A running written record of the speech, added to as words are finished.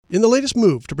In the latest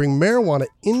move to bring marijuana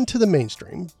into the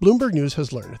mainstream, Bloomberg News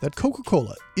has learned that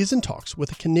Coca-Cola is in talks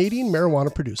with a Canadian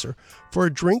marijuana producer for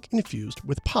a drink infused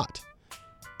with pot.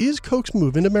 Is Coke's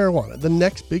move into marijuana the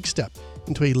next big step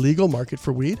into a legal market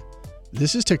for weed?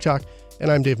 This is TikTok,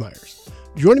 and I'm Dave Myers.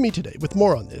 Joining me today with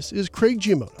more on this is Craig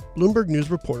Giammona, Bloomberg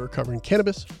News reporter covering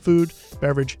cannabis, food,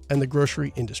 beverage, and the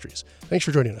grocery industries. Thanks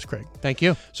for joining us, Craig. Thank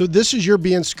you. So this is your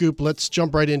BN Scoop. Let's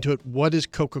jump right into it. What is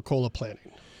Coca-Cola planning?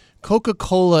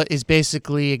 Coca-Cola is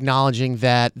basically acknowledging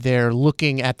that they're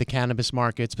looking at the cannabis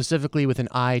market, specifically with an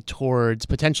eye towards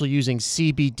potentially using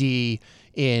CBD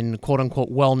in quote-unquote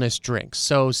wellness drinks.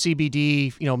 So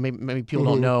CBD, maybe people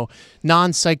don't know,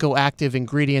 non-psychoactive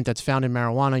ingredient that's found in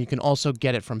marijuana. You can also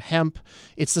get it from hemp.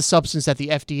 It's the substance that the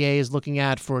FDA is looking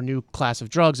at for a new class of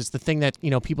drugs. It's the thing that,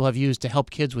 people have used to help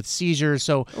kids with seizures.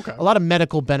 So a lot of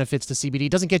medical benefits to CBD.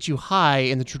 It doesn't get you high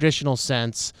in the traditional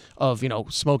sense of,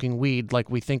 smoking weed like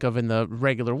we think of in the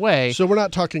regular way. So we're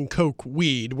not talking Coke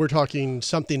weed. We're talking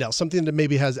something else, something that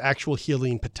maybe has actual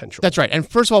healing potential. That's right. And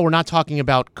first of all, we're not talking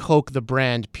about Coke, the brand,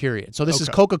 period. So this is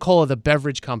Coca-Cola, the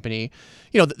beverage company.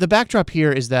 The backdrop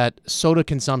here is that soda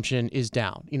consumption is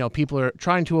down. People are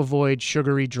trying to avoid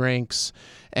sugary drinks,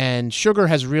 and sugar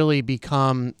has really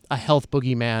become a health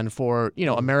boogeyman for,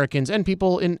 Americans and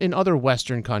people in other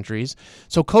Western countries.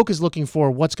 So Coke is looking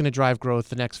for what's going to drive growth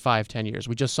the next 5-10 years.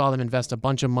 We just saw them invest a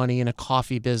bunch of money in a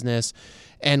coffee business.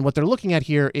 And what they're looking at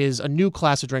here is a new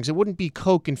class of drinks. It wouldn't be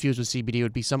Coke infused with CBD. It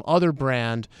would be some other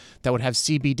brand that would have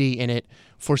CBD in it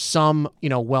for some,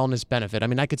 wellness benefit. I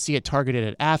mean, I could see it targeted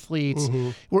at athletes.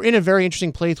 We're in a very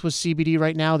interesting place with CBD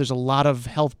right now. There's a lot of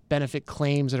health benefit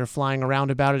claims that are flying around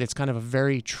about it. It's kind of a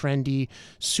very trendy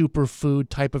superfood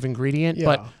type of ingredient. Yeah.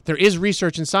 But there is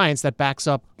research and science that backs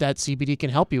up that CBD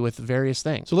can help you with various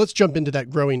things. So let's jump into that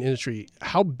growing industry.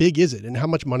 How big is it, and how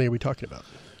much money are we talking about?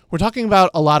 We're talking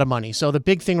about a lot of money. So the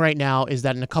big thing right now is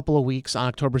that in a couple of weeks, on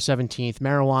October 17th,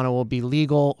 marijuana will be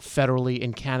legal federally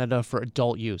in Canada for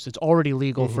adult use. It's already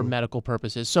legal for medical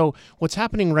purposes. So what's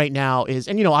happening right now is,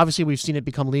 and obviously we've seen it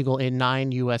become legal in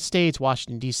 9 U.S. states,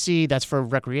 Washington, D.C., that's for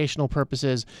recreational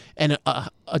purposes, and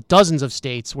dozens of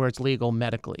states where it's legal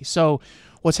medically. So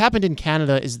what's happened in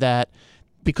Canada is that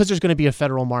because there's going to be a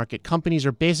federal market, companies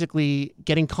are basically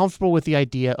getting comfortable with the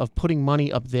idea of putting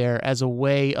money up there as a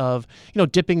way of,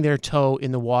 dipping their toe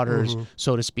in the waters,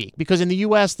 so to speak. Because in the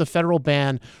U.S., the federal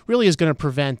ban really is going to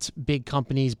prevent big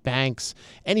companies, banks,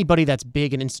 anybody that's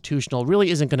big and institutional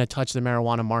really isn't going to touch the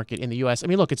marijuana market in the U.S. I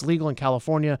mean, look, it's legal in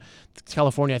California.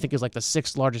 California, I think, is like the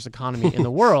 6th largest economy in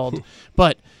the world.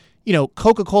 But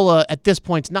Coca-Cola at this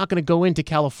point is not going to go into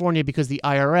California because the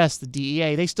IRS, the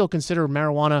DEA, they still consider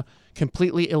marijuana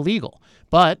completely illegal.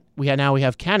 But now we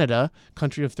have Canada,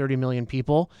 country of 30 million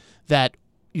people, that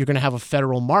you're going to have a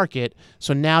federal market.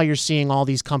 So now you're seeing all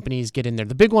these companies get in there.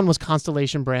 The big one was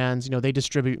Constellation Brands. They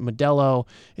distribute Modelo.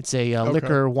 It's a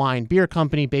liquor, wine, beer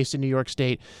company based in New York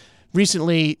State.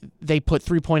 Recently, they put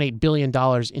 $3.8 billion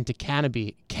into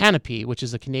Canopy, which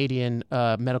is a Canadian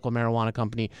medical marijuana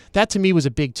company. That, to me, was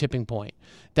a big tipping point.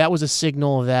 That was a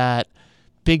signal that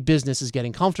big business is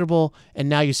getting comfortable, and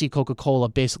now you see Coca-Cola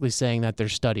basically saying that they're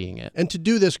studying it. And to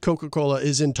do this, Coca-Cola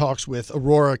is in talks with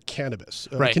Aurora Cannabis,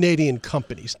 Canadian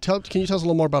companies. Can you tell us a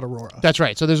little more about Aurora? That's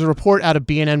right. So there's a report out of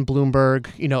BNN Bloomberg,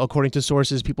 according to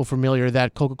sources, people familiar,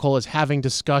 that Coca-Cola is having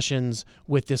discussions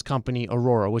with this company,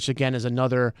 Aurora, which again is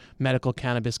another medical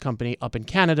cannabis company up in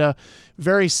Canada.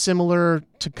 Very similar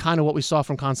to kind of what we saw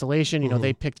from Constellation.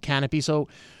 They picked Canopy. So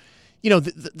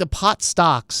the pot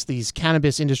stocks, these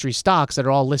cannabis industry stocks that are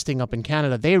all listing up in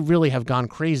Canada, they really have gone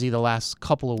crazy the last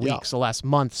couple of weeks, the last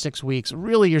month, 6 weeks.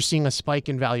 Really, you're seeing a spike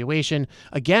in valuation,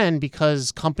 again,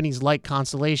 because companies like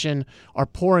Constellation are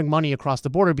pouring money across the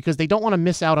border because they don't want to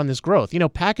miss out on this growth.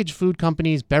 Packaged food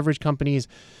companies, beverage companies,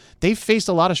 they've faced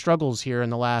a lot of struggles here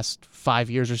in the last 5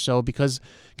 years or so because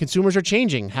consumers are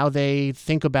changing how they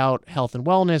think about health and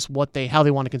wellness, how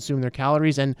they want to consume their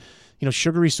calories, and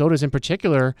sugary sodas in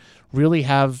particular really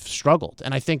have struggled.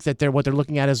 And I think that what they're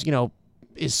looking at is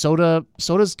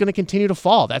soda's going to continue to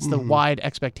fall. That's the wide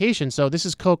expectation. So this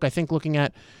is Coke, I think, looking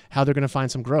at how they're going to find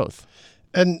some growth.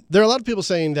 And there are a lot of people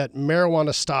saying that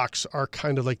marijuana stocks are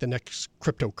kind of like the next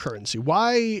cryptocurrency.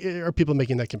 Why are people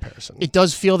making that comparison? It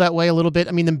does feel that way a little bit.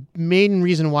 I mean, the main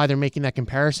reason why they're making that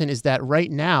comparison is that right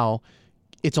now,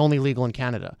 it's only legal in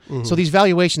Canada. So these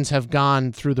valuations have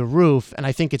gone through the roof, and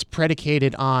I think it's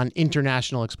predicated on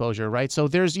international exposure, right? So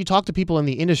you talk to people in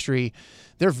the industry,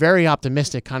 they're very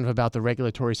optimistic kind of about the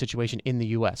regulatory situation in the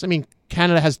U.S. I mean,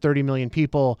 Canada has 30 million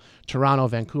people, Toronto,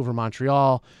 Vancouver,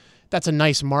 Montreal. That's a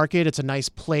nice market. It's a nice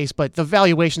place, but the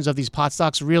valuations of these pot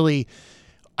stocks really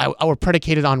are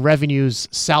predicated on revenues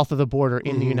south of the border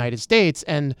in the United States.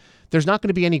 And there's not going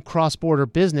to be any cross-border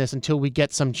business until we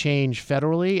get some change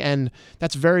federally. And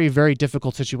that's very, very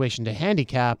difficult situation to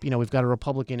handicap. We've got a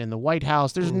Republican in the White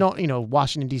House. There's no,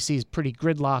 Washington, D.C. is pretty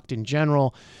gridlocked in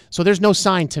general. So there's no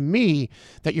sign to me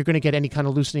that you're going to get any kind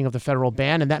of loosening of the federal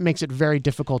ban. And that makes it very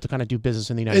difficult to kind of do business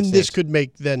in the United States. And this could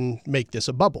make this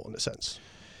a bubble in a sense.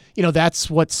 That's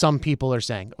what some people are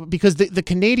saying. Because the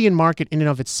Canadian market in and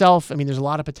of itself, there's a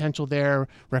lot of potential there,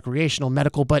 recreational,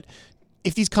 medical, but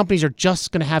if these companies are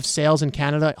just going to have sales in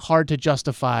Canada, hard to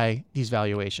justify these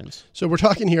valuations. So we're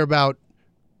talking here about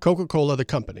Coca-Cola, the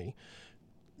company,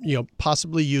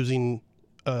 possibly using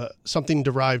something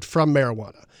derived from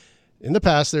marijuana. In the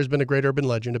past, there's been a great urban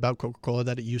legend about Coca-Cola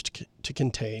that it used to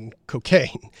contain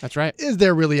cocaine. That's right. Is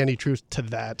there really any truth to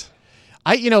that?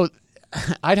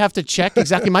 I'd have to check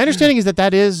exactly. My understanding is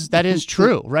that is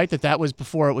true, right? That was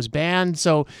before it was banned.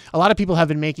 So a lot of people have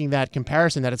been making that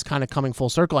comparison that it's kind of coming full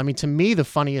circle. To me,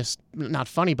 the not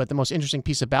funny, but the most interesting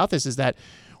piece about this is that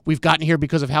we've gotten here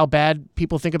because of how bad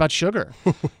people think about sugar.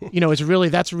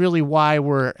 That's really why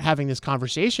we're having this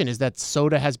conversation, is that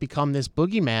soda has become this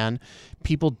boogeyman.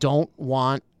 People don't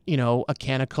want, a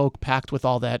can of Coke packed with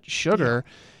all that sugar.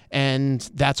 Yeah. And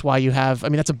that's why you have,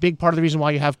 that's a big part of the reason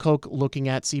why you have Coke looking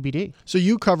at CBD. So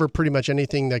you cover pretty much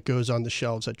anything that goes on the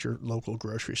shelves at your local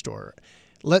grocery store.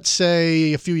 Let's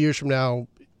say a few years from now,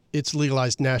 it's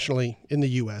legalized nationally in the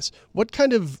U.S. What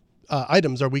kind of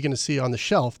items are we going to see on the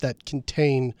shelf that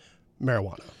contain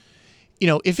marijuana?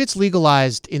 If it's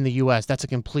legalized in the U.S., that's a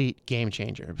complete game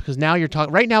changer, because now you're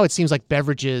talking. Right now, it seems like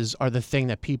beverages are the thing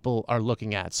that people are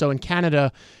looking at. So in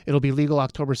Canada, it'll be legal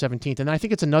October 17th, and I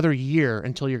think it's another year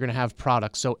until you're going to have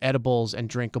products, so edibles and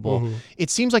drinkable. It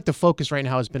seems like the focus right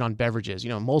now has been on beverages.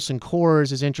 Molson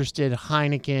Coors is interested,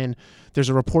 Heineken. There's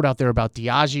a report out there about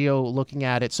Diageo looking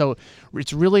at it. So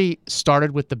it's really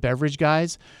started with the beverage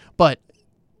guys. But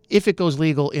if it goes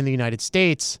legal in the United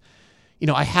States,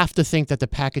 I have to think that the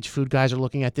packaged food guys are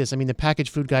looking at this. The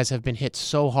packaged food guys have been hit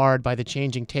so hard by the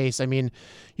changing tastes.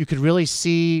 You could really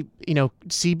see,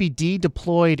 CBD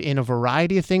deployed in a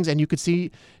variety of things, and you could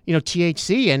see,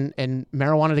 THC and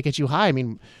marijuana to get you high.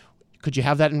 Could you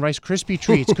have that in Rice Krispie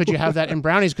treats? Could you have that in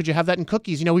brownies? Could you have that in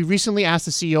cookies? We recently asked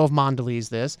the CEO of Mondelez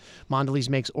this. Mondelez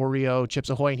makes Oreo, Chips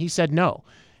Ahoy, and he said no.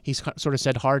 He sort of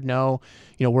said hard no.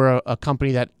 We're a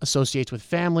company that associates with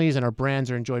families, and our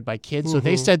brands are enjoyed by kids. So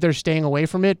they said they're staying away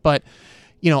from it. But,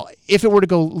 if it were to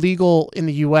go legal in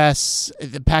the U.S.,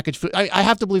 the packaged food, I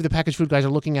have to believe the packaged food guys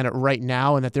are looking at it right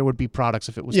now, and that there would be products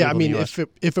if it was legal in the US.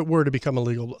 if it were to become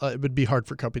illegal, it would be hard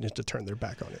for companies to turn their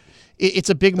back on it. It's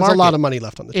a big market. There's a lot of money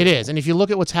left on the table. It is. And if you look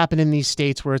at what's happened in these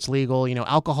states where it's legal,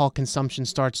 alcohol consumption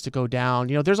starts to go down.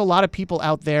 There's a lot of people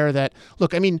out there that,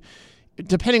 look,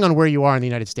 depending on where you are in the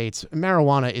United States,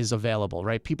 marijuana is available,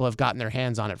 right? People have gotten their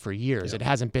hands on it for years. Yeah. It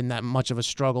hasn't been that much of a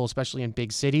struggle, especially in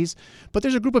big cities. But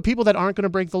there's a group of people that aren't going to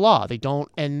break the law. They don't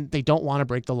want to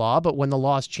break the law. But when the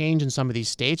laws change in some of these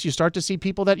states, you start to see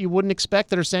people that you wouldn't expect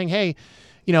that are saying, hey,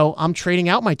 I'm trading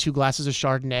out my 2 glasses of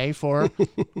Chardonnay for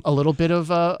a little bit of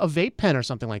a vape pen or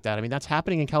something like that. That's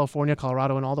happening in California,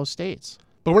 Colorado, and all those states.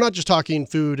 But we're not just talking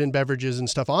food and beverages and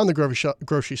stuff on the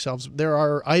grocery shelves. There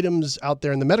are items out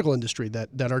there in the medical industry that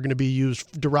are going to be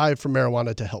derived from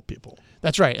marijuana to help people.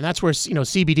 That's right. And that's where,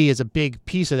 CBD is a big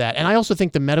piece of that. And I also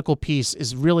think the medical piece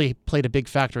is really played a big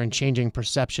factor in changing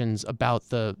perceptions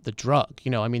about the drug.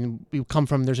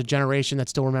 There's a generation that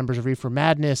still remembers Reefer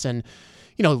Madness, and,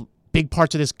 big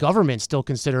parts of this government still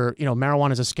consider,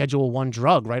 marijuana as a Schedule I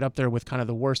drug, right up there with kind of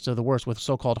the worst of the worst with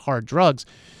so-called hard drugs.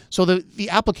 So the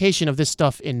application of this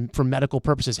stuff for medical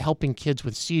purposes, helping kids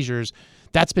with seizures,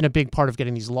 that's been a big part of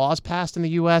getting these laws passed in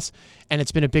the U.S. And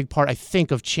it's been a big part, I think,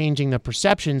 of changing the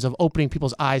perceptions, of opening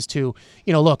people's eyes to,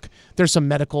 look, there's some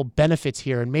medical benefits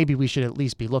here, and maybe we should at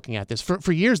least be looking at this.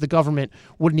 For years, the government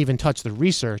wouldn't even touch the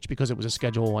research because it was a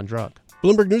Schedule I drug.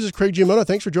 Bloomberg News' Craig Giamono.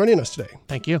 Thanks for joining us today.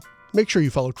 Thank you. Make sure you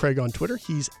follow Craig on Twitter.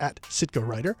 He's at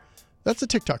CitgoWriter. That's the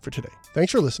TikTok for today.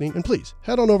 Thanks for listening, and please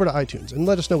head on over to iTunes and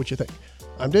let us know what you think.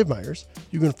 I'm Dave Myers.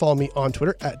 You can follow me on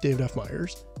Twitter at Dave F.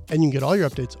 Myers, and you can get all your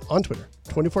updates on Twitter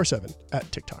 24/7 at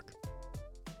TikTok.